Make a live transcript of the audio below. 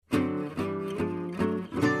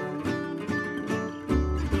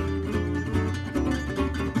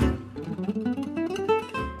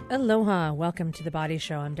Aloha. Welcome to The Body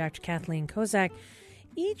Show. I'm Dr. Kathleen Kozak.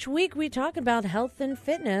 Each week we talk about health and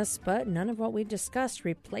fitness, but none of what we discuss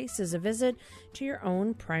replaces a visit to your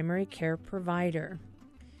own primary care provider.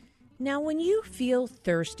 Now, when you feel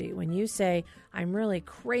thirsty, when you say, I'm really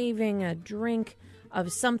craving a drink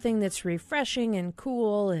of something that's refreshing and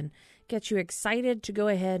cool and gets you excited to go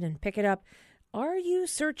ahead and pick it up, are you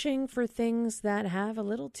searching for things that have a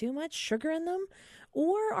little too much sugar in them?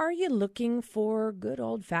 Or are you looking for good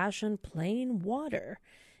old-fashioned plain water?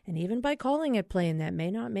 And even by calling it plain, that may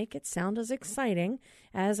not make it sound as exciting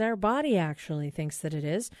as our body actually thinks that it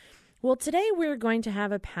is. Well, today we're going to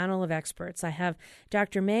have a panel of experts. I have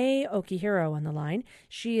Dr. May Okihiro on the line.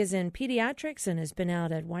 She is in pediatrics and has been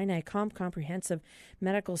out at Waianae Comprehensive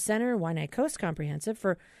Medical Center, Waianae Coast Comprehensive,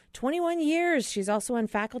 for 21 years. She's also on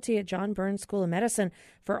faculty at John Burns School of Medicine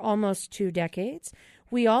for almost 2 decades.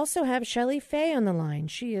 We also have Shelley Fay on the line.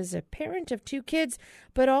 She is a parent of 2 kids,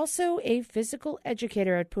 but also a physical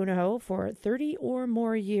educator at Punahou for 30 or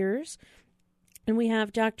more years. And we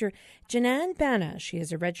have Dr. Janan Bana. She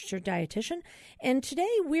is a registered dietitian. And today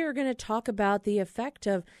we are going to talk about the effect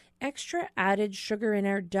of extra added sugar in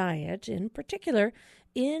our diet, in particular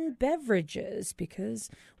in beverages, because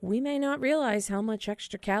we may not realize how much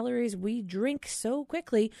extra calories we drink so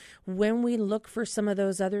quickly when we look for some of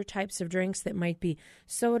those other types of drinks that might be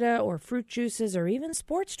soda or fruit juices or even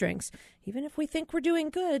sports drinks. Even if we think we're doing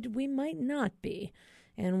good, we might not be.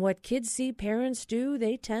 And what kids see parents do,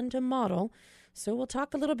 they tend to model. So we'll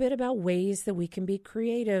talk a little bit about ways that we can be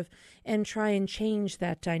creative and try and change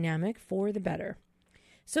that dynamic for the better.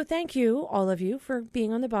 So thank you, all of you, for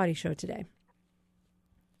being on The Body Show today.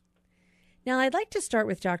 Now, I'd like to start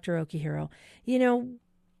with Dr. Okihiro. You know,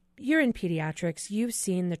 you're in pediatrics. You've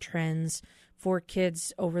seen the trends for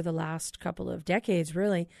kids over the last couple of decades,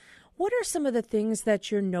 really. What are some of the things that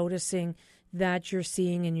you're noticing that you're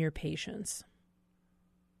seeing in your patients?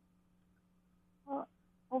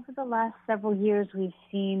 Over the last several years, we've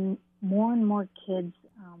seen more and more kids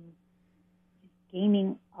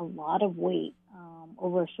gaining a lot of weight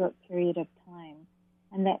over a short period of time,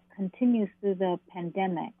 and that continues through the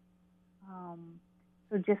pandemic.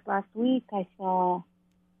 So just last week, I saw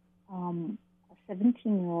a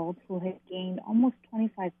 17-year-old who had gained almost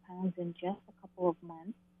 25 pounds in just a couple of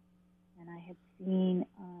months, and I had seen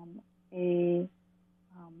a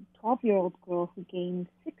 12-year-old girl who gained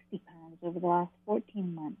 60 pounds over the last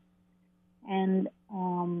 14 months. And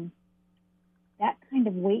that kind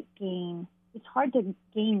of weight gain, it's hard to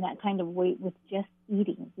gain that kind of weight with just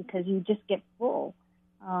eating because you just get full.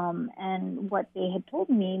 And what they had told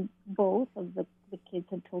me, both of the kids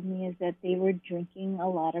had told me, is that they were drinking a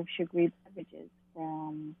lot of sugary beverages,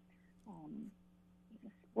 from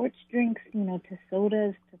sports drinks, to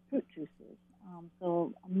sodas, to fruit juices.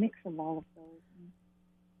 So a mix of all of those.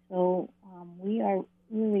 So we are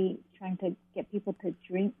really trying to get people to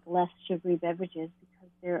drink less sugary beverages because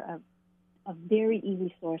they're a very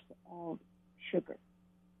easy source of sugar.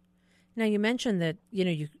 Now, you mentioned that,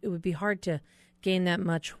 it would be hard to gain that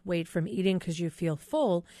much weight from eating because you feel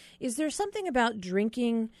full. Is there something about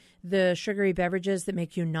drinking the sugary beverages that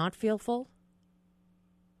make you not feel full?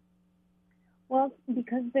 Well,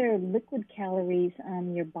 because they're liquid calories,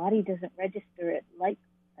 your body doesn't register it like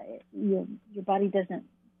your body doesn't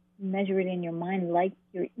measure it in your mind like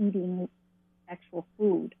you're eating actual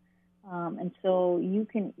food. And so you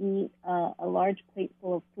can eat a large plate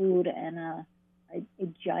full of food and a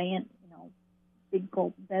giant, big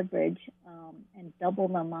gulp beverage and double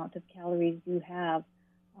the amount of calories you have.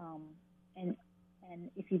 And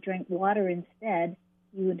if you drank water instead,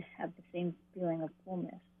 you would have the same feeling of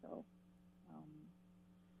fullness. So,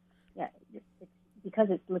 it's because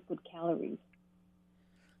it's liquid calories.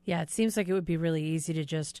 Yeah, it seems like it would be really easy to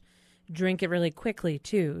just drink it really quickly,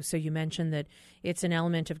 too. So you mentioned that it's an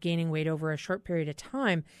element of gaining weight over a short period of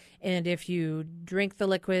time. And if you drink the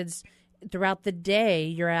liquids throughout the day,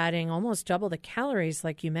 you're adding almost double the calories,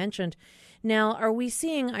 like you mentioned. Now, are we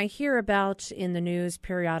seeing, I hear about in the news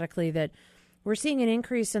periodically that we're seeing an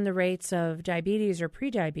increase in the rates of diabetes or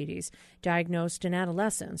prediabetes diagnosed in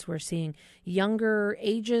adolescents. We're seeing younger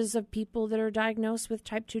ages of people that are diagnosed with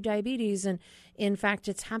type 2 diabetes. And in fact,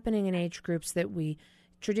 it's happening in age groups that we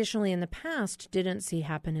traditionally in the past didn't see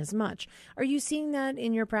happen as much. Are you seeing that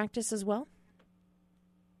in your practice as well?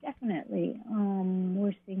 Definitely.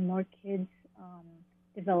 We're seeing more kids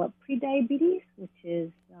develop prediabetes, which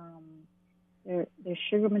is their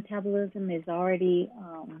sugar metabolism is already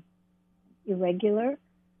irregular.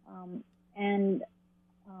 And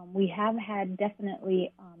we have had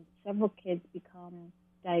definitely several kids become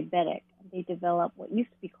diabetic. They develop what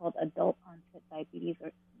used to be called adult onset diabetes,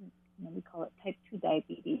 or we call it type 2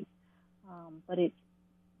 diabetes.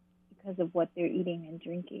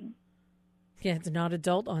 Yeah, it's not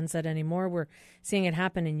adult onset anymore. We're seeing it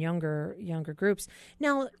happen in younger groups.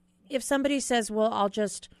 Now, if somebody says, "Well, I'll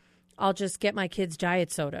just get my kids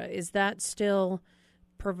diet soda," is that still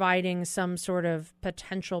providing some sort of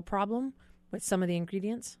potential problem with some of the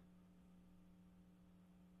ingredients?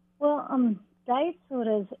 Well, diet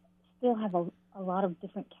sodas still have a lot of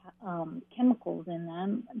different chemicals in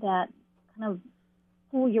them that kind of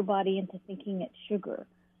fool your body into thinking it's sugar.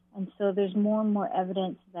 And so there's more and more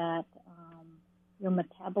evidence that your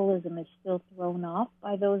metabolism is still thrown off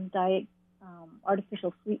by those diet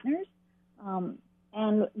artificial sweeteners.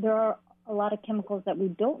 And there are a lot of chemicals that we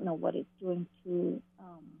don't know what it's doing to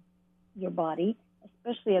your body,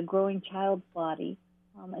 especially a growing child's body.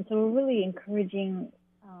 And so we're really encouraging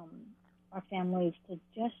our families to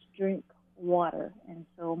just drink water. And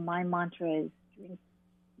so my mantra is drink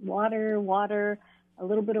water, a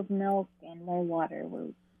little bit of milk, and more water.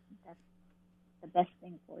 That's the best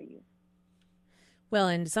thing for you. Well,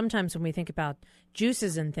 and sometimes when we think about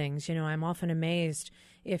juices and things, I'm often amazed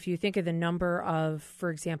if you think of the number of,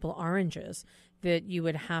 for example, oranges that you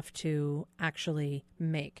would have to actually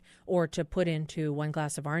make or to put into one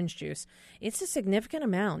glass of orange juice. It's a significant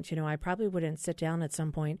amount. I probably wouldn't sit down at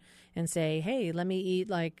some point and say, hey, let me eat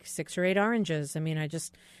like 6 or 8 oranges. I mean,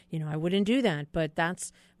 I wouldn't do that. But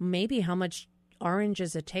that's maybe how much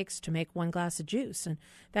oranges it takes to make one glass of juice. And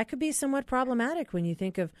that could be somewhat problematic when you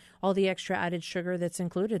think of all the extra added sugar that's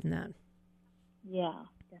included in that. Yeah,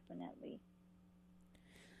 definitely.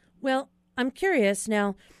 Well, I'm curious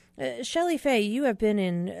now, Shelley Faye, you have been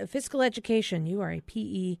in physical education. You are a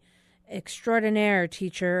PE extraordinaire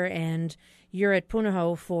teacher, and you're at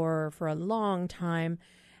Punahou for a long time.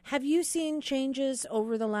 Have you seen changes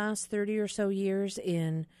over the last 30 or so years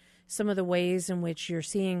in some of the ways in which you're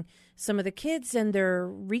seeing some of the kids and they're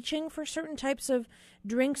reaching for certain types of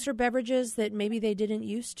drinks or beverages that maybe they didn't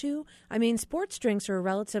used to? I mean, sports drinks are a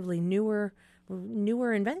relatively newer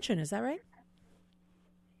invention. Is that right?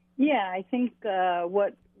 Yeah, I think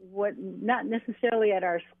what not necessarily at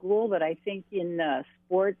our school, but I think in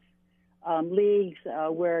sports leagues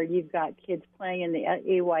where you've got kids playing in the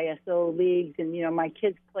AYSO leagues, and my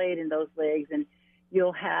kids played in those leagues, and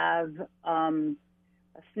you'll have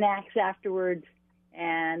snacks afterwards,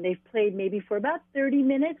 and they've played maybe for about 30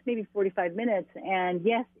 minutes, maybe 45 minutes, and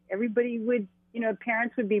yes, everybody would,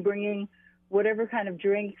 parents would be bringing whatever kind of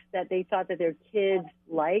drinks that they thought that their kids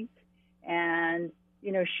liked, and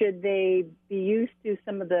should they be used to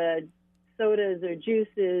some of the sodas or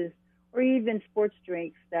juices or even sports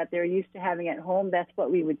drinks that they're used to having at home, that's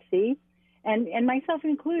what we would see. And myself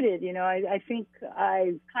included, I think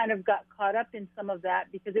I kind of got caught up in some of that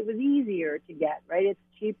because it was easier to get, right? It's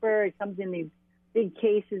cheaper. It comes in these big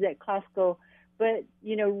cases at Costco. But,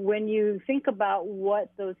 when you think about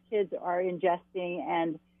what those kids are ingesting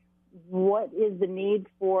and what is the need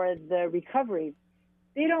for the recovery,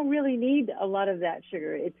 they don't really need a lot of that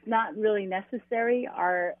sugar. It's not really necessary.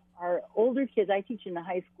 Our older kids, I teach in the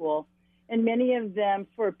high school, and many of them,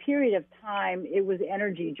 for a period of time, it was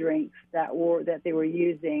energy drinks that they were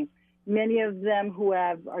using. Many of them who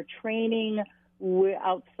are training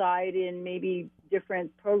outside in maybe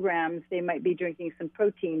different programs, they might be drinking some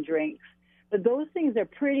protein drinks. But those things are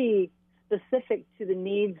pretty specific to the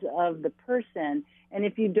needs of the person. And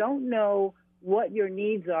if you don't know what your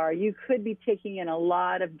needs are, you could be taking in a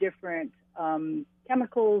lot of different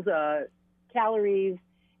chemicals, calories,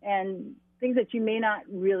 and things that you may not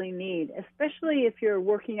really need, especially if you're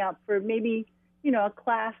working out for maybe, a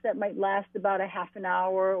class that might last about a half an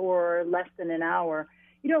hour or less than an hour.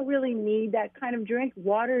 You don't really need that kind of drink.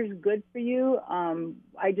 Water is good for you.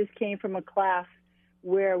 I just came from a class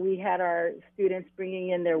where we had our students bringing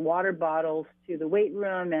in their water bottles to the weight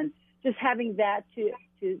room, and just having that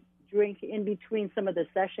to drink in between some of the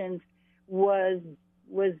sessions was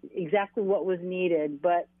exactly what was needed.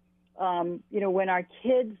 But when our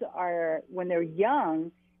kids when they're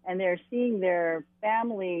young and they're seeing their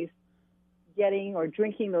families getting or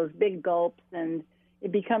drinking those big gulps, and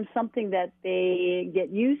it becomes something that they get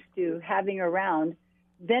used to having around,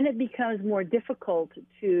 then it becomes more difficult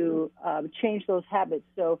to change those habits.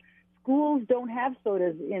 So schools don't have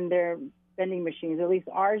sodas in their vending machines, at least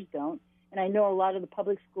ours don't. And I know a lot of the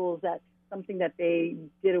public schools, that's something that they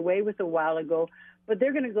did away with a while ago, but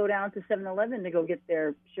they're going to go down to 7-Eleven to go get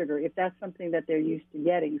their sugar if that's something that they're used to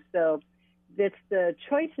getting. So it's the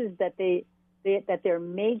choices that they're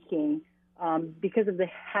making because of the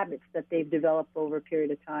habits that they've developed over a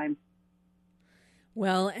period of time.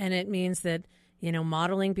 Well, and it means that,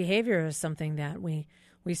 modeling behavior is something that we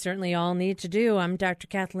We certainly all need to do. I'm Dr.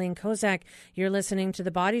 Kathleen Kozak. You're listening to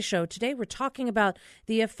The Body Show. Today we're talking about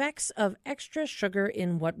the effects of extra sugar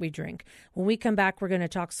in what we drink. When we come back, we're going to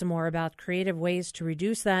talk some more about creative ways to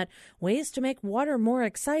reduce that, ways to make water more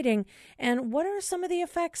exciting, and what are some of the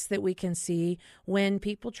effects that we can see when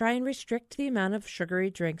people try and restrict the amount of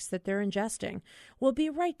sugary drinks that they're ingesting. We'll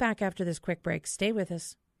be right back after this quick break. Stay with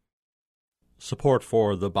us. Support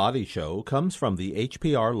for The Body Show comes from the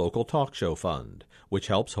HPR Local Talk Show Fund, which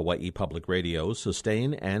helps Hawaii Public Radio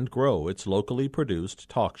sustain and grow its locally produced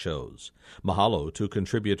talk shows. Mahalo to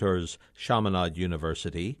contributors Chaminade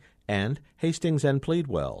University and Hastings and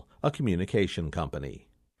Pleadwell, a communication company.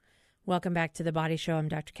 Welcome back to The Body Show. I'm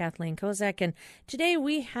Dr. Kathleen Kozak, and today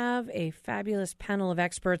we have a fabulous panel of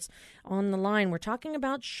experts on the line. We're talking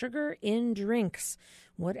about sugar in drinks.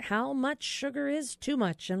 How much sugar is too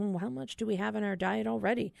much, and how much do we have in our diet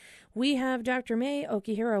already? We have Dr. May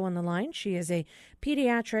Okihiro on the line. She is a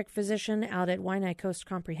pediatric physician out at Waianae Coast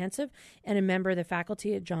Comprehensive and a member of the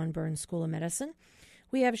faculty at John Burns School of Medicine.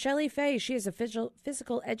 We have Shelley Fay. She is a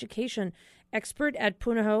physical education expert at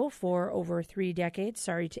Punahou for over 3 decades.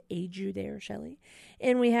 Sorry to age you there, Shelley.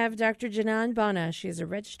 And we have Dr. Janan Bana. She is a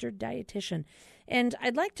registered dietitian. And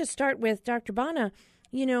I'd like to start with Dr. Bana.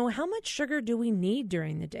 You know, how much sugar do we need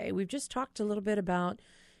during the day? We've just talked a little bit about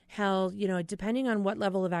how, depending on what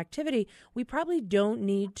level of activity, we probably don't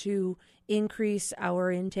need to increase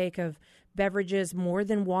our intake of beverages more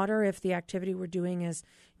than water if the activity we're doing is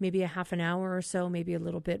maybe a half an hour or so, maybe a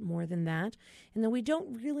little bit more than that. And then we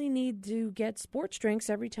don't really need to get sports drinks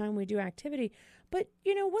every time we do activity. But,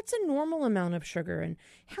 what's a normal amount of sugar and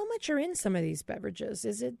how much are in some of these beverages?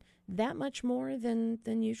 Is it that much more than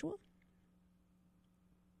usual?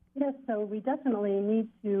 Yes, so we definitely need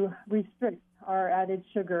to restrict our added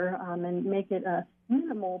sugar and make it a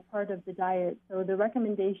minimal part of the diet. So the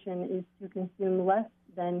recommendation is to consume less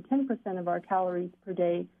than 10% of our calories per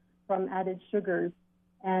day from added sugars.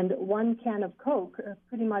 And 1 can of Coke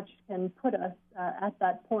pretty much can put us at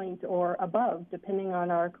that point or above, depending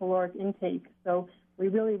on our caloric intake. So we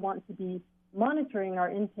really want to be monitoring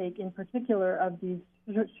our intake, in particular of these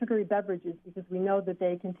sugary beverages, because we know that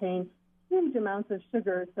they contain huge amounts of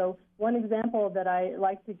sugar. So one example that I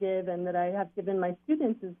like to give and that I have given my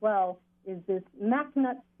students as well is this mac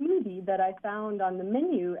nut smoothie that I found on the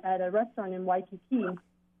menu at a restaurant in Waikiki.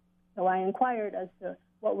 So I inquired as to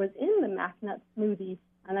what was in the mac nut smoothie,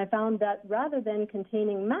 and I found that rather than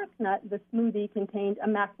containing mac nut, the smoothie contained a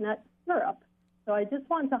mac nut syrup. So I just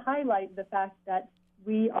want to highlight the fact that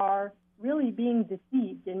we are really being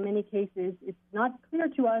deceived in many cases. It's not clear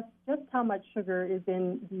to us just how much sugar is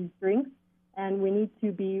in these drinks, and we need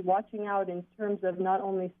to be watching out in terms of not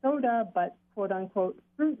only soda, but quote-unquote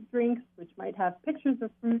fruit drinks, which might have pictures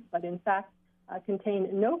of fruit, but in fact contain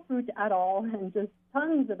no fruit at all and just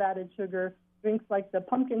tons of added sugar. Drinks like the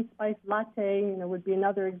pumpkin spice latte, would be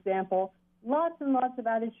another example. Lots and lots of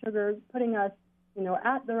added sugar, putting us,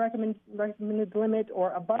 at the recommended limit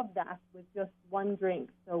or above that with just 1 drink.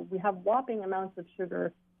 So we have whopping amounts of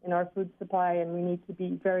sugar in our food supply, and we need to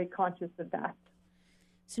be very conscious of that.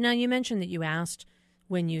 So now you mentioned that you asked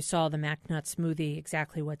when you saw the mac nut smoothie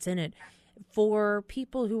exactly what's in it. For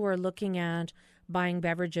people who are looking at buying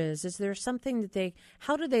beverages, is there something that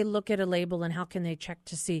how do they look at a label and how can they check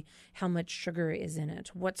to see how much sugar is in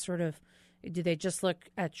it? Do they just look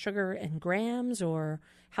at sugar in grams, or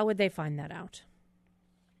how would they find that out?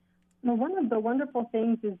 Well, one of the wonderful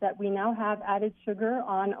things is that we now have added sugar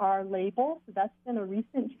on our label. So that's been a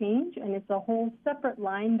recent change, and it's a whole separate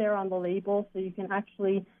line there on the label, so you can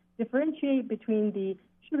actually differentiate between the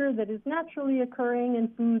sugar that is naturally occurring in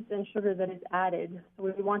foods and sugar that is added. So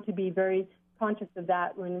we want to be very conscious of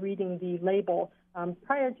that when reading the label.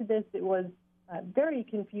 Prior to this, it was very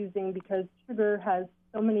confusing because sugar has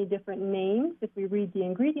so many different names. If we read the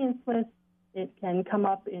ingredients list, it can come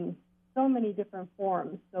up in so many different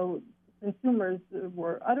forms. So consumers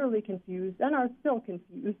were utterly confused and are still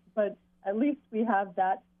confused, but at least we have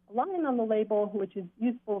that line on the label, which is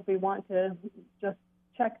useful if we want to just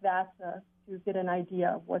check that to get an idea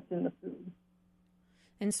of what's in the food.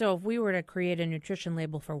 And so if we were to create a nutrition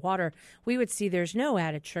label for water, we would see there's no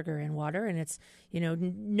added sugar in water, and it's,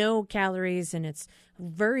 no calories, and it's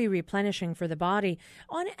very replenishing for the body.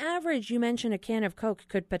 On average, you mentioned a can of Coke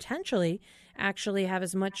could potentially actually have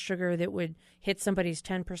as much sugar that would hit somebody's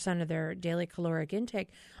 10% of their daily caloric intake.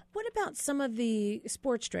 What about some of the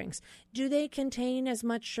sports drinks? Do they contain as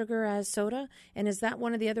much sugar as soda? And is that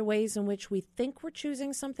one of the other ways in which we think we're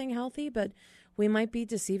choosing something healthy, but we might be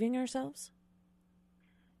deceiving ourselves?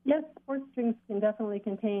 Yes, sports drinks can definitely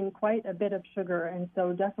contain quite a bit of sugar, and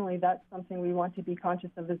so definitely that's something we want to be conscious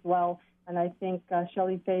of as well. And I think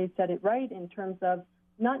Shelley Faye said it right in terms of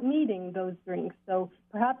not needing those drinks. So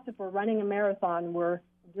perhaps if we're running a marathon, we're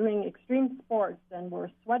doing extreme sports, and we're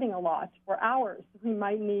sweating a lot for hours, we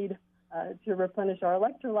might need to replenish our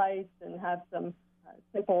electrolytes and have some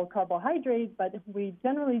simple carbohydrates, but we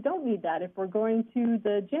generally don't need that if we're going to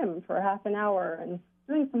the gym for half an hour and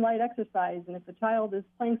doing some light exercise. And if a child is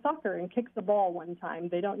playing soccer and kicks a ball one time,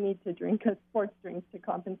 they don't need to drink a sports drink to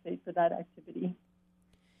compensate for that activity.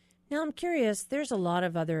 Now, I'm curious, there's a lot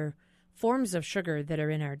of other forms of sugar that are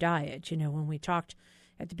in our diet. You know, when we talked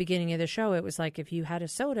at the beginning of the show, it was like if you had a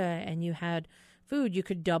soda and you had food, you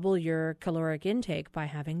could double your caloric intake by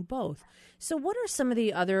having both. So what are some of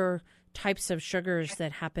the other types of sugars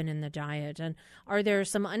that happen in the diet? And are there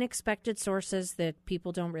some unexpected sources that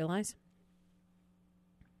people don't realize?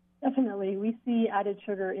 Definitely. We see added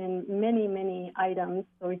sugar in many, many items.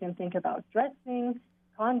 So we can think about dressing,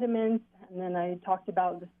 condiments, and then I talked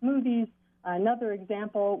about the smoothies. Another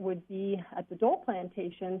example would be at the Dole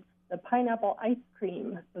plantation, the pineapple ice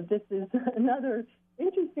cream. So this is another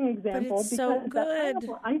interesting example. But it's so because good.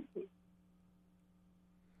 Pineapple ice cream.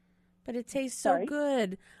 But it tastes so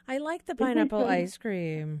good. I like the pineapple ice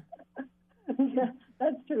cream. Yeah,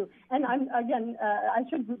 that's true. And I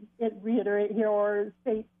should reiterate here or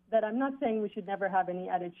state that I'm not saying we should never have any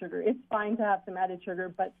added sugar. It's fine to have some added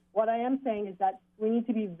sugar, but what I am saying is that we need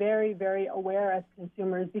to be very, very aware as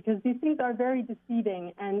consumers because these things are very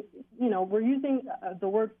deceiving. And, you know, we're using the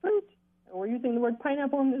word fruit, we're using the word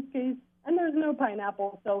pineapple in this case, and there's no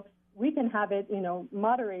pineapple. So we can have it, you know,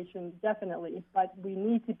 moderation, definitely, but we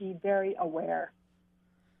need to be very aware.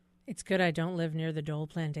 It's good I don't live near the Dole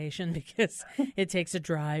plantation because it takes a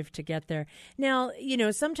drive to get there. Now, you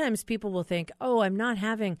know, sometimes people will think, oh, I'm not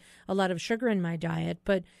having a lot of sugar in my diet,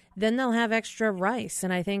 but then they'll have extra rice.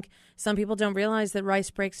 And I think some people don't realize that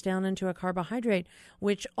rice breaks down into a carbohydrate,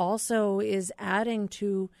 which also is adding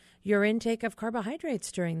to your intake of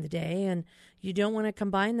carbohydrates during the day. And you don't want to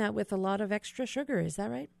combine that with a lot of extra sugar. Is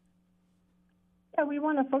that right? Yeah, we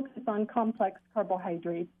want to focus on complex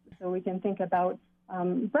carbohydrates. So we can think about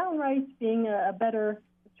brown rice being a better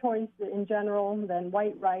choice in general than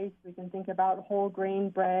white rice. We can think about whole grain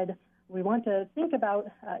bread. We want to think about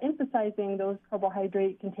emphasizing those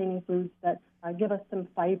carbohydrate-containing foods that give us some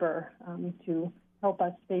fiber to help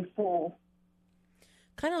us stay full.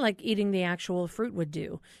 Kind of like eating the actual fruit would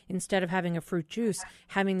do. Instead of having a fruit juice,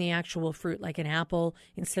 having the actual fruit like an apple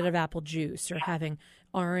instead of apple juice, or having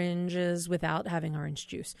oranges without having orange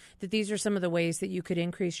juice. That these are some of the ways that you could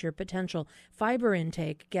increase your potential fiber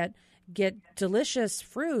intake, get delicious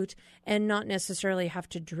fruit, and not necessarily have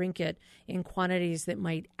to drink it in quantities that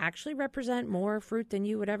might actually represent more fruit than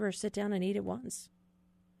you would ever sit down and eat at once.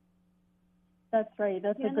 That's right.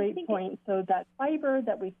 That's a great point. So that fiber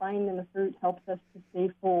that we find in the fruit helps us to stay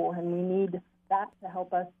full, and we need that to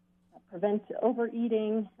help us prevent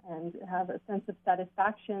overeating and have a sense of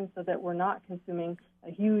satisfaction so that we're not consuming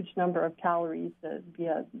a huge number of calories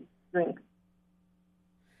via drinks.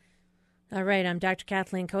 All right, I'm Dr.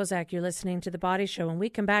 Kathleen Kozak. You're listening to The Body Show. When we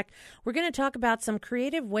come back, we're going to talk about some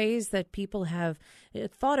creative ways that people have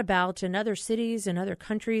thought about in other cities, in other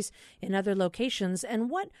countries, in other locations, and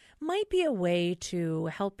what might be a way to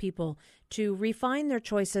help people to refine their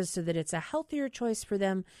choices so that it's a healthier choice for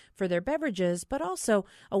them, for their beverages, but also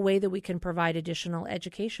a way that we can provide additional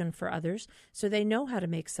education for others so they know how to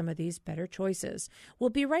make some of these better choices. We'll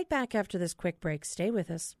be right back after this quick break. Stay with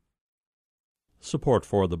us. Support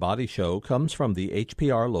for The Body Show comes from the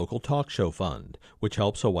HPR Local Talk Show Fund, which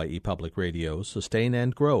helps Hawaii Public Radio sustain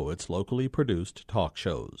and grow its locally produced talk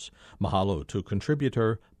shows. Mahalo to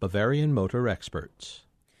contributor Bavarian Motor Experts.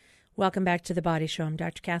 Welcome back to The Body Show. I'm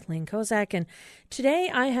Dr. Kathleen Kozak, and today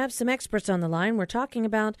I have some experts on the line. We're talking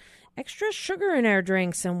about extra sugar in our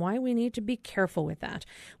drinks and why we need to be careful with that.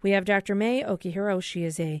 We have Dr. May Okihiro. She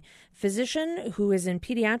is a physician who is in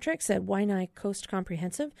pediatrics at Waianae Coast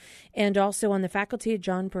Comprehensive and also on the faculty at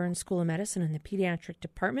John Burns School of Medicine in the pediatric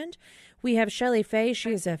department. We have Shelley Faye.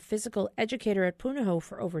 She is a physical educator at Punahou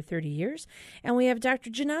for over 30 years. And we have Dr.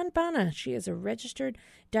 Janan Bana. She is a registered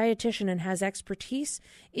dietitian and has expertise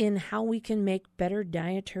in how we can make better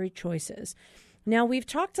dietary choices. Now, we've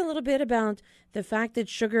talked a little bit about the fact that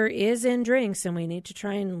sugar is in drinks and we need to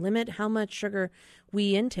try and limit how much sugar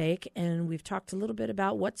we intake. And we've talked a little bit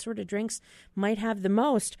about what sort of drinks might have the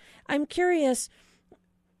most. I'm curious,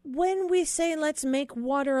 when we say let's make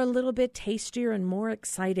water a little bit tastier and more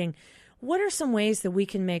exciting, what are some ways that we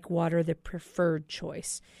can make water the preferred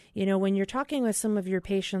choice? You know, when you're talking with some of your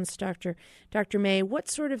patients, Dr. May, what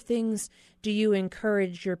sort of things do you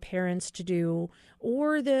encourage your parents to do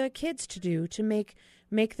or the kids to do to make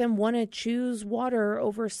them want to choose water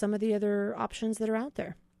over some of the other options that are out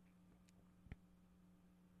there?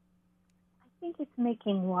 I think it's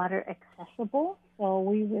making water accessible. So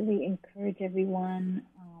we really encourage everyone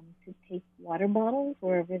to take water bottles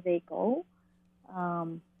wherever they go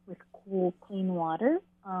with cool, clean water.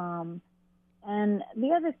 And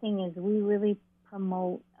the other thing is we really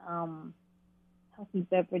promote healthy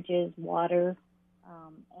beverages, water,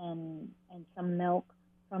 and some milk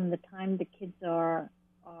from the time the kids are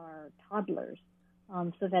toddlers,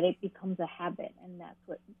 so that it becomes a habit, and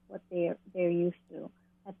that's what they're used to.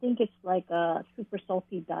 I think it's like a super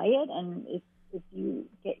salty diet, and if you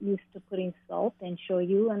get used to putting salt and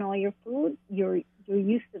shoyu in all your food, you're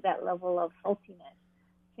used to that level of saltiness.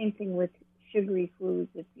 Same thing with sugary foods.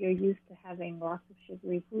 If you're used to having lots of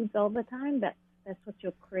sugary foods all the time, that's what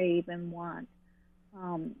you'll crave and want.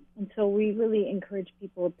 And so we really encourage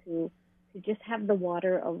people to just have the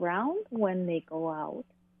water around when they go out.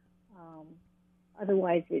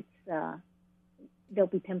 Otherwise, they'll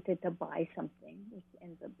be tempted to buy something, which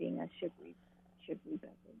ends up being a sugary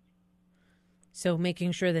beverage. So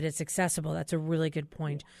making sure that it's accessible, that's a really good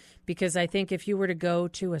point. Because I think if you were to go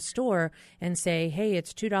to a store and say, hey,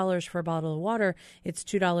 it's $2 for a bottle of water, it's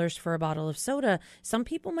 $2 for a bottle of soda, some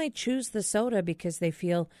people might choose the soda because they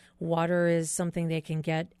feel water is something they can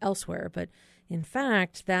get elsewhere. But in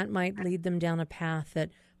fact, that might lead them down a path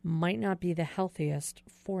that might not be the healthiest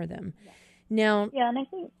for them. Yeah. Now, yeah, and I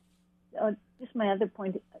think just my other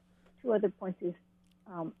point, two other points is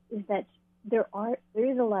that there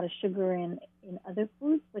is a lot of sugar in other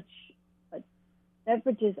foods, but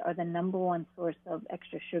beverages are the number one source of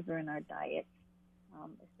extra sugar in our diet,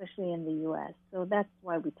 especially in the U.S. So that's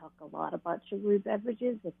why we talk a lot about sugary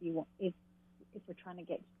beverages. If we're trying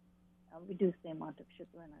to reduce the amount of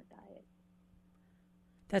sugar in our diet.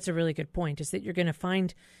 That's a really good point, is that you're going to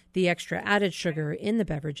find the extra added sugar in the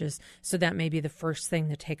beverages, so that may be the first thing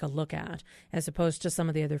to take a look at, as opposed to some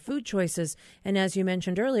of the other food choices. And as you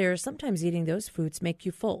mentioned earlier, sometimes eating those foods make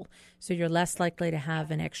you full, so you're less likely to have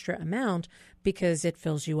an extra amount because it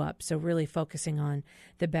fills you up. So really focusing on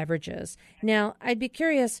the beverages. Now, I'd be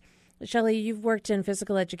curious, Shelley, you've worked in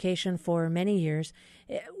physical education for many years.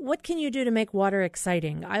 What can you do to make water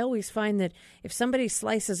exciting? I always find that if somebody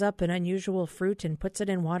slices up an unusual fruit and puts it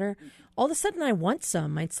in water, all of a sudden I want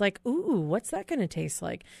some. It's like, ooh, what's that going to taste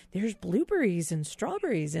like? There's blueberries and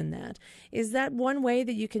strawberries in that. Is that one way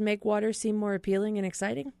that you can make water seem more appealing and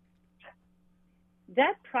exciting?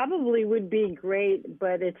 That probably would be great,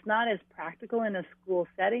 but it's not as practical in a school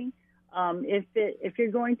setting. If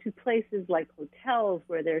you're going to places like hotels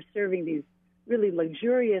where they're serving these really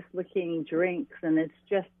luxurious-looking drinks and it's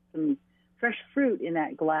just some fresh fruit in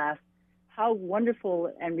that glass, how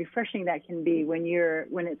wonderful and refreshing that can be when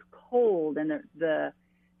it's cold and the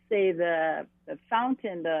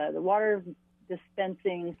fountain, the water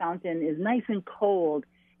dispensing fountain is nice and cold,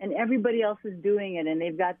 and everybody else is doing it, and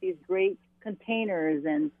they've got these great containers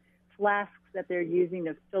and flasks that they're using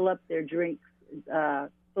to fill up their drinks.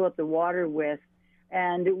 Fill up the water with.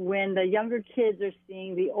 And when the younger kids are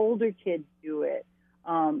seeing the older kids do it,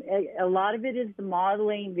 a lot of it is the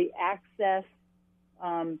modeling, the access.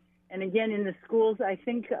 And again, in the schools, I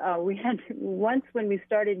think we had once when we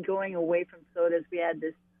started going away from sodas, we had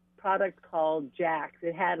this product called Jack's.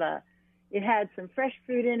 It had some fresh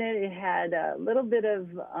fruit in it. It had a little bit of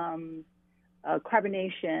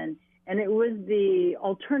carbonation, and it was the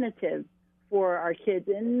alternative for our kids.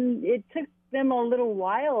 And it took them a little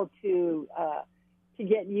while to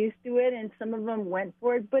get used to it, and some of them went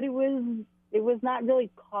for it, but it was not really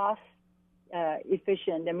cost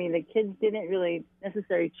efficient. I mean, the kids didn't really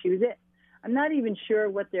necessarily choose it. I'm not even sure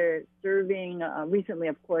what they're serving recently.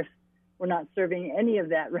 Of course, we're not serving any of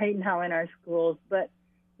that right now in our schools, but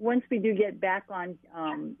once we do get back on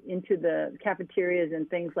into the cafeterias and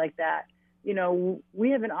things like that, you know, we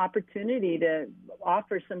have an opportunity to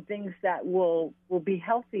offer some things that will be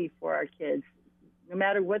healthy for our kids, no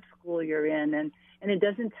matter what school you're in. And it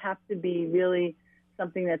doesn't have to be really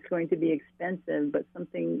something that's going to be expensive, but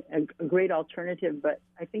something, a great alternative. But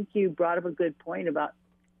I think you brought up a good point about,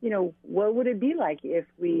 you know, what would it be like if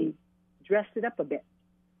we dressed it up a bit?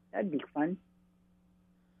 That'd be fun.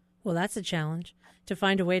 Well, that's a challenge, to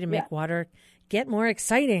find a way to make water get more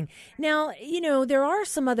exciting. Now, you know, there are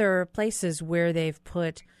some other places where they've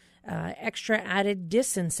put extra added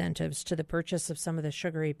disincentives to the purchase of some of the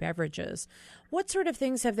sugary beverages. What sort of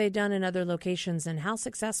things have they done in other locations, and how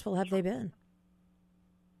successful have they been?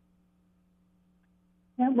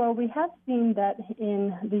 Yeah, well, we have seen that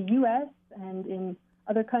in the U.S. and in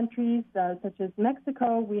other countries, such as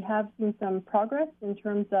Mexico, we have seen some progress in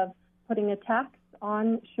terms of putting a tax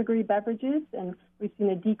on sugary beverages, and we've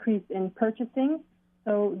seen a decrease in purchasing.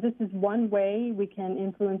 So this is one way we can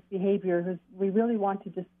influence behavior, because we really want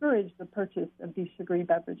to discourage the purchase of these sugary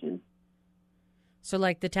beverages. So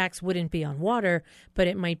like the tax wouldn't be on water, but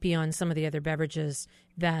it might be on some of the other beverages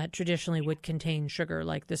that traditionally would contain sugar,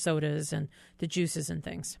 like the sodas and the juices and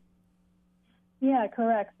things. Yeah,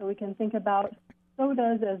 correct. So we can think about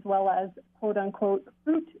sodas as well as quote-unquote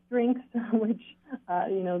fruit drinks, which,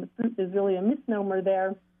 the fruit is really a misnomer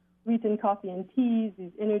there. Sweetened coffee and teas,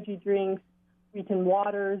 these energy drinks, sweetened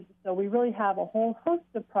waters. So we really have a whole host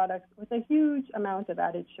of products with a huge amount of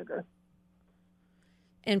added sugar.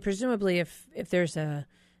 And presumably if there's a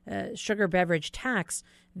sugar beverage tax,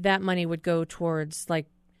 that money would go towards like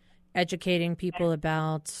educating people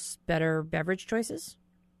about better beverage choices?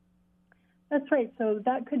 That's right. So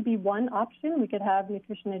that could be one option. We could have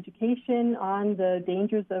nutrition education on the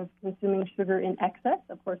dangers of consuming sugar in excess.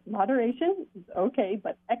 Of course, moderation is okay,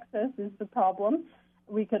 but excess is the problem.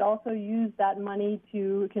 We could also use that money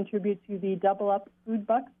to contribute to the Double Up Food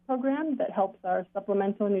Bucks program that helps our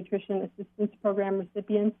Supplemental Nutrition Assistance Program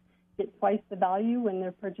recipients get twice the value when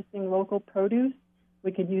they're purchasing local produce.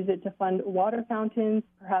 We could use it to fund water fountains,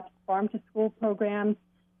 perhaps farm-to-school programs.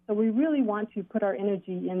 So we really want to put our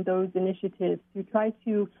energy in those initiatives to try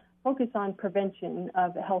to focus on prevention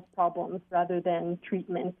of health problems rather than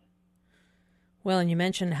treatment. Well, and you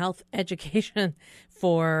mentioned health education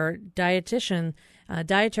for dietary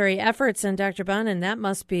efforts, and Dr. Bonin, that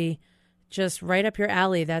must be just right up your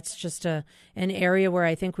alley. That's just an area where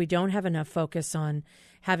I think we don't have enough focus on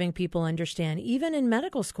having people understand. Even in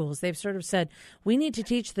medical schools, they've sort of said, we need to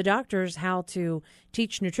teach the doctors how to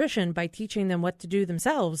teach nutrition by teaching them what to do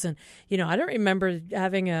themselves. And, I don't remember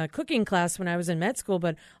having a cooking class when I was in med school,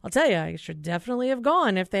 but I'll tell you, I should definitely have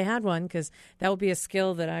gone if they had one, because that would be a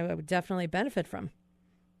skill that I would definitely benefit from.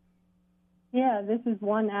 Yeah, this is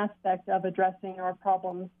one aspect of addressing our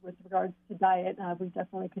problems with regards to diet. We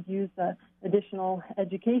definitely could use additional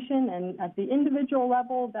education, and at the individual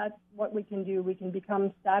level, that's what we can do. We can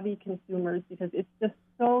become savvy consumers, because it's just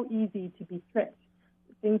so easy to be tricked.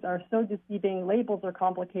 Things are so deceiving, labels are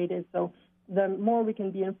complicated, so the more we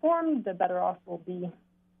can be informed, the better off we'll be.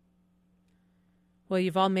 Well,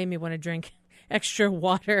 you've all made me want to drink extra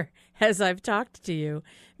water as I've talked to you,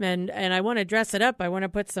 and I want to dress it up. I want to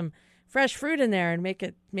put some fresh fruit in there and make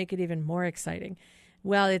it even more exciting.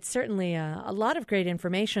 Well, it's certainly a lot of great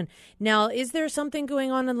information. Now, is there something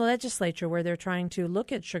going on in the legislature where they're trying to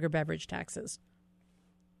look at sugar beverage taxes?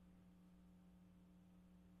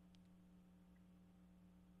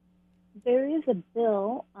 There is a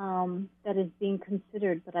bill that is being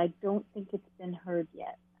considered, but I don't think it's been heard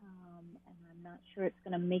yet. And I'm not sure it's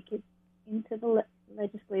going to make it into the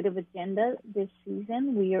legislative agenda this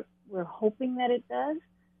season. We're hoping that it does.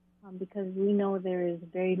 Because we know there is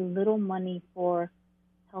very little money for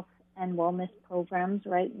health and wellness programs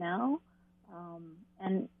right now.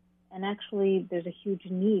 And actually, there's a huge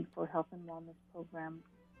need for health and wellness programs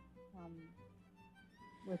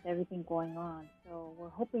with everything going on. So we're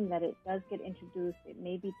hoping that it does get introduced. It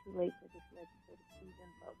may be too late for this legislative season,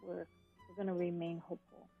 but we're going to remain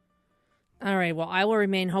hopeful. All right. Well, I will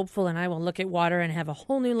remain hopeful, and I will look at water and have a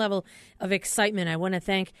whole new level of excitement. I want to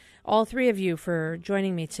thank all three of you for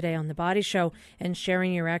joining me today on The Body Show and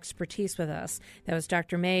sharing your expertise with us. That was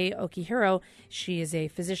Dr. May Okihiro. She is a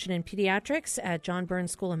physician in pediatrics at John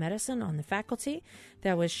Burns School of Medicine on the faculty.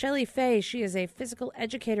 That was Shelley Fay. She is a physical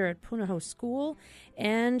educator at Punahou School.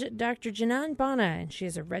 And Dr. Jinan Bana, and she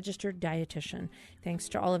is a registered dietitian. Thanks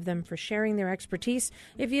to all of them for sharing their expertise.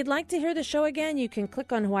 If you'd like to hear the show again, you can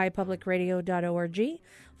click on hawaiipublicradio.org.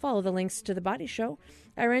 Follow the links to The Body Show.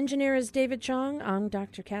 Our engineer is David Chong. I'm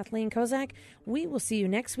Dr. Kathleen Kozak. We will see you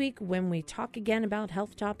next week when we talk again about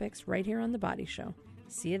health topics right here on The Body Show.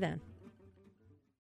 See you then.